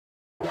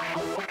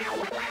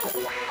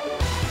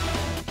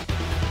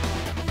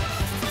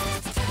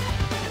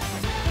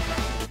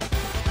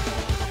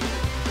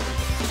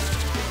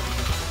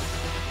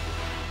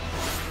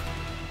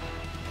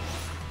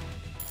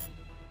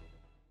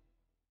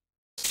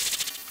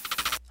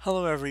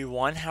Hello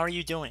everyone, how are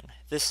you doing?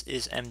 This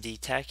is MD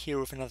Tech here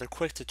with another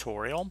quick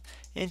tutorial.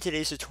 In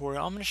today's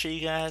tutorial, I'm going to show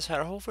you guys how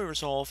to hopefully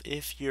resolve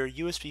if your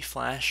USB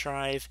flash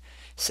drive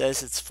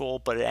says it's full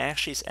but it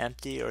actually is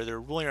empty, or there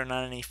really are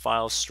not any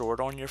files stored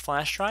on your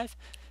flash drive.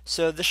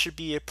 So this should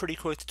be a pretty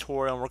quick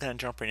tutorial and we're going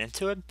to jump right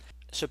into it.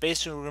 So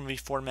basically we're going to be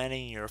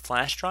formatting your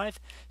flash drive.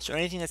 So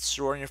anything that's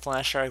stored on your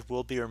flash drive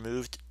will be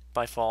removed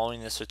by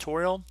following this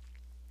tutorial.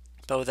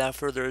 But without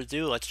further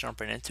ado, let's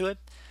jump right into it.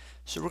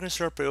 So we're going to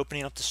start by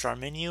opening up the start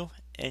menu,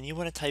 and you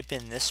want to type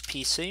in this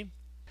PC.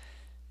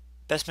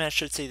 Best match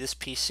should say this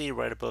PC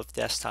right above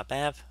desktop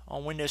app.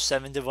 On Windows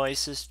 7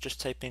 devices,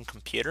 just type in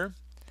computer.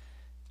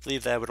 I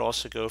believe that would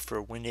also go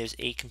for Windows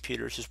 8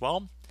 computers as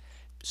well.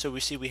 So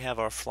we see we have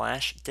our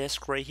flash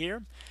disk right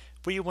here.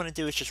 What you want to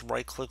do is just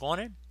right click on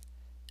it.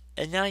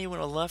 And now you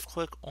want to left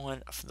click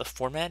on the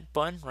format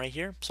button right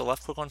here. So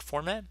left click on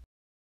format.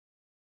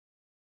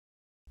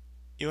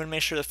 You want to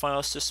make sure the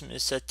file system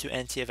is set to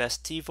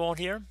NTFS Vault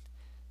here.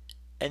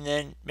 And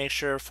then make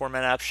sure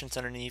format options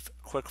underneath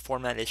quick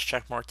format is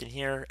checkmarked in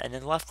here, and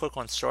then left click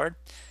on start.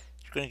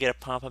 You're going to get a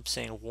pop-up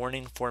saying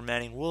warning,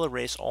 formatting will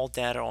erase all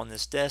data on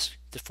this disk.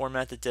 To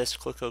format the disk,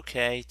 click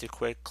OK. To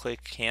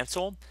click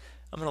cancel.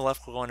 I'm going to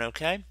left click on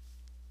OK.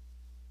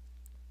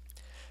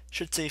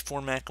 Should say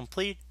format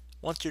complete.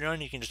 Once you're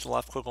done, you can just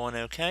left click on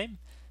OK.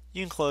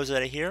 You can close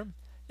out of here,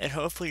 and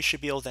hopefully you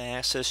should be able to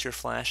access your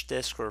flash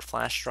disk or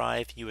flash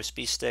drive,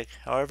 USB stick,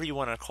 however you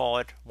want to call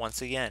it,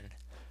 once again.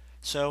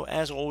 So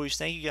as always,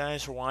 thank you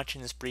guys for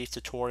watching this brief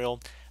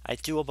tutorial. I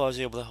do hope I was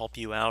able to help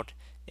you out.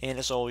 And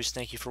as always,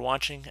 thank you for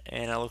watching,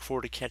 and I look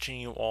forward to catching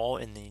you all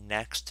in the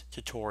next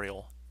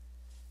tutorial.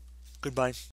 Goodbye.